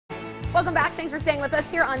Welcome back. Thanks for staying with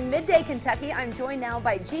us here on Midday Kentucky. I'm joined now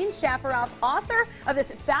by Gene Shafiroff, author of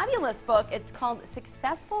this fabulous book. It's called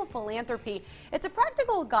Successful Philanthropy. It's a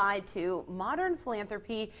practical guide to modern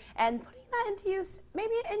philanthropy and putting that into use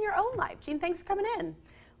maybe in your own life. Gene, thanks for coming in.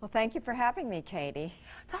 Well, thank you for having me, Katie.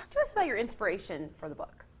 Talk to us about your inspiration for the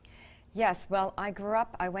book. Yes, well,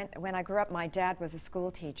 when I grew up, my dad was a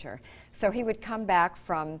school teacher. So he would come back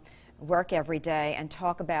from work every day and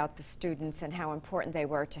talk about the students and how important they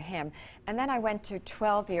were to him. And then I went to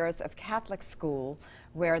 12 years of Catholic school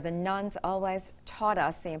where the nuns always taught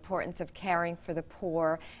us the importance of caring for the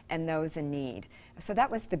poor and those in need. So that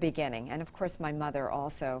was the beginning. And of course, my mother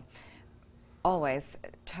also always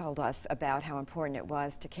told us about how important it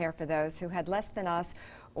was to care for those who had less than us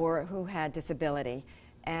or who had disability.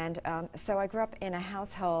 And so I grew up in a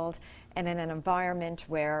household and in an environment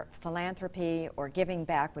where philanthropy or giving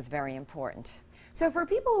back was very important. So for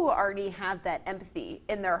people who already have that empathy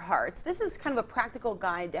in their hearts, this is kind of a practical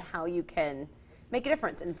guide to how you can make a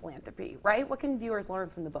difference in philanthropy, right? What can viewers learn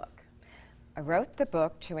from the book? I wrote the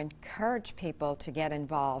book to encourage people to get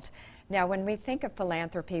involved. Now, when we think of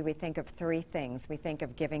philanthropy, we think of three things. We think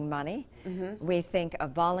of giving money, we think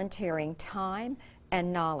of volunteering time,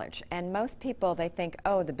 and knowledge. And most people, they think,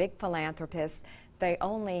 oh, the big philanthropists, they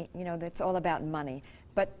only, it's all about money.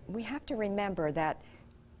 But we have to remember that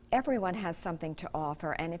everyone has something to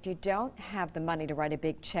offer, and if you don't have the money to write a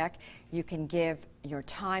big check, you can give your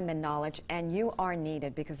time and knowledge, and you are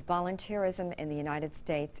needed because volunteerism in the United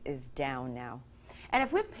States is down now. And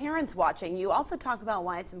if we have parents watching, you also talk about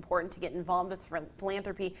why it's important to get involved with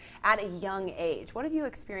philanthropy at a young age. What have you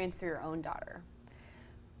experienced through your own daughter?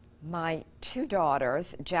 My two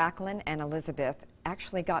daughters, Jacqueline and Elizabeth,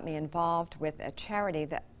 actually got me involved with a charity,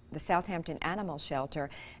 the Southampton Animal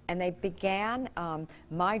Shelter, and they began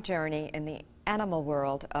my journey in the animal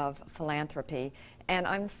world of philanthropy. And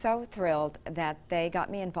I'm so thrilled that they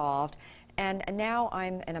got me involved. And now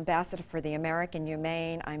I'm an ambassador for the American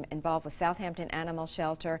Humane. I'm involved with Southampton Animal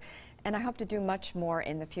Shelter, and I hope to do much more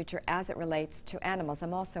in the future as it relates to animals.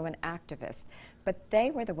 I'm also an activist. But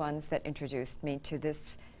they were the ones that introduced me to this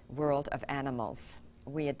world of animals.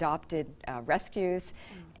 We adopted rescues,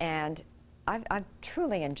 and I've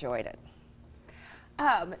truly enjoyed it.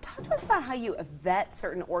 Talk to us about how you vet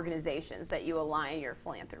certain organizations that you align your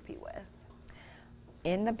philanthropy with.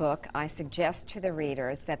 In the book, I suggest to the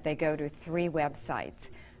readers that they go to three websites: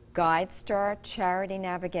 GuideStar, Charity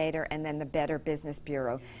Navigator, and then the Better Business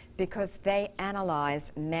Bureau, because they analyze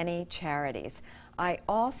many charities. I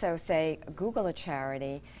also say Google a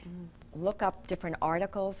charity, look up different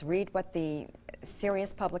articles, read what the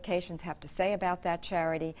serious publications have to say about that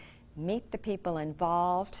charity, meet the people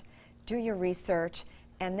involved, do your research,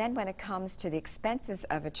 and then when it comes to the expenses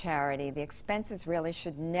of a charity, the expenses really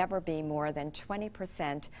should never be more than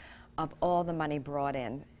 20% of all the money brought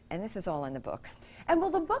in. And this is all in the book. And will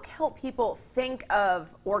the book help people think of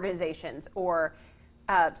organizations or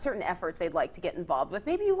certain efforts they'd like to get involved with?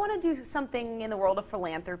 Maybe you want to do something in the world of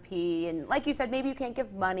philanthropy, and like you said, maybe you can't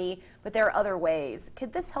give money, but there are other ways.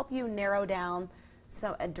 Could this help you narrow down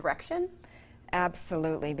a direction?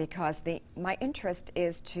 Absolutely, because my interest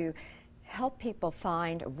is to help people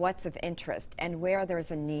find what's of interest and where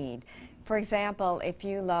there's a need. For example, if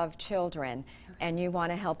you love children and you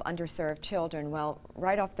want to help underserved children, well,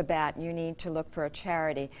 right off the bat, you need to look for a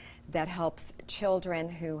charity that helps children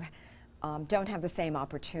who don't have the same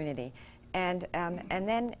opportunity. And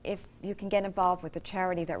then if you can get involved with a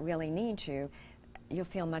charity that really needs you, you'll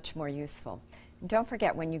feel much more useful. And don't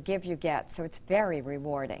forget, when you give, you get, so it's very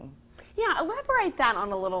rewarding. Yeah, elaborate that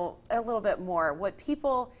on a little bit more, what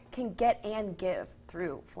people can get and give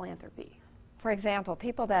through philanthropy. For example,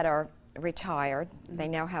 people that are retired, they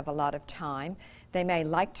now have a lot of time. They may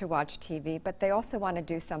like to watch TV, but they also want to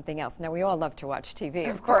do something else. Now, we all love to watch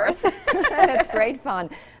TV, of course. It's great fun.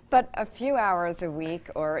 But a few hours a week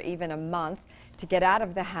or even a month to get out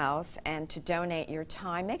of the house and to donate your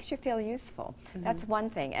time makes you feel useful. That's one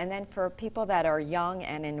thing. And then for people that are young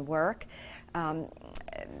and in work,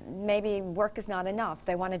 maybe work is not enough.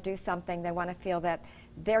 They want to do something. They want to feel that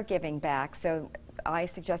they're giving back. So I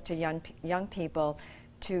suggest to young people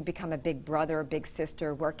to become a big brother, a big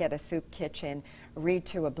sister, work at a soup kitchen, read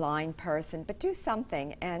to a blind person, but do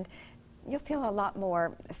something, and you'll feel a lot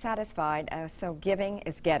more satisfied. So giving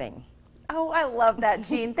is getting. Oh, I love that,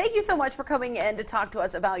 Gene. Thank you so much for coming in to talk to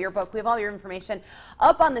us about your book. We have all your information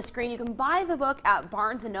up on the screen. You can buy the book at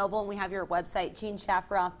Barnes & Noble, and we have your website,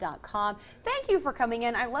 GeneShafiroff.com. Thank you for coming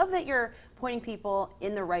in. I love that you're pointing people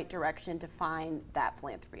in the right direction to find that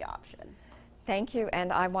philanthropy option. Thank you,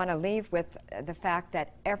 and I want to leave with the fact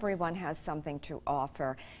that everyone has something to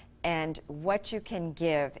offer, and what you can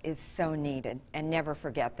give is so needed, and never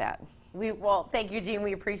forget that. Well, thank you, Jean.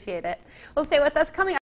 We appreciate it. Well, stay with us. Coming up.